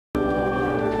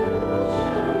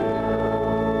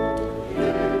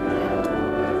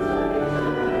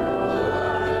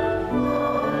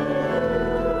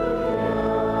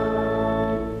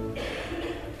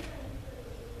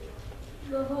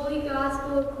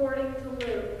according to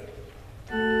Luke.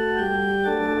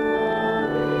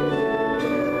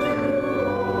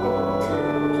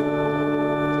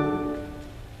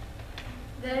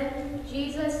 Then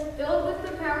Jesus, filled with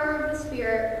the power of the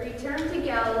Spirit, returned to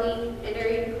Galilee, and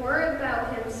a report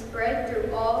about him spread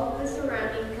through all the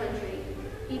surrounding country.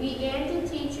 He began to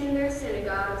teach in their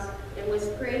synagogues and was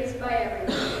praised by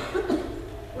everyone.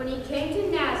 When he came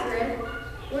to Nazareth,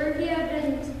 where he had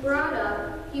been brought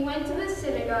up, he went to the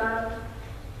synagogue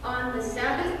on the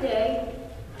Sabbath day,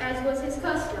 as was his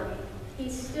custom. He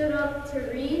stood up to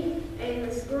read, and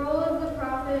the scroll of the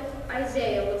prophet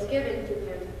Isaiah was given to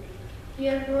him. He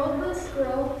unrolled the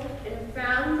scroll and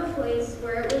found the place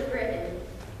where it was written,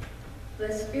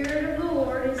 "The Spirit of the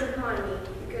Lord is upon me,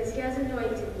 because he has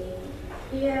anointed me.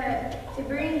 He had to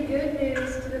bring good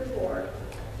news to the poor.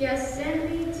 He has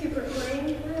sent me to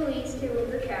proclaim release to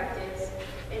the captives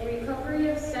and recovery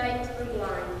of sight to the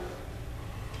blind,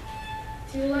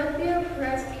 to let the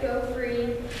oppressed go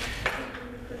free,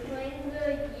 to proclaim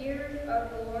the year of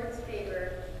the Lord's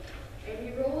favor." And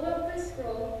he rolled up the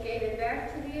scroll, gave it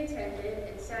back to the attendant,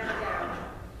 and sat down.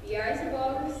 The eyes of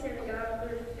all the synagogue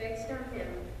were fixed on him.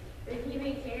 Then he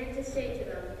began to say to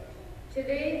them,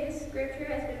 "Today this scripture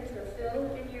has been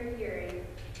fulfilled in your hearing."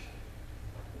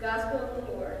 Gospel of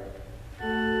the Lord.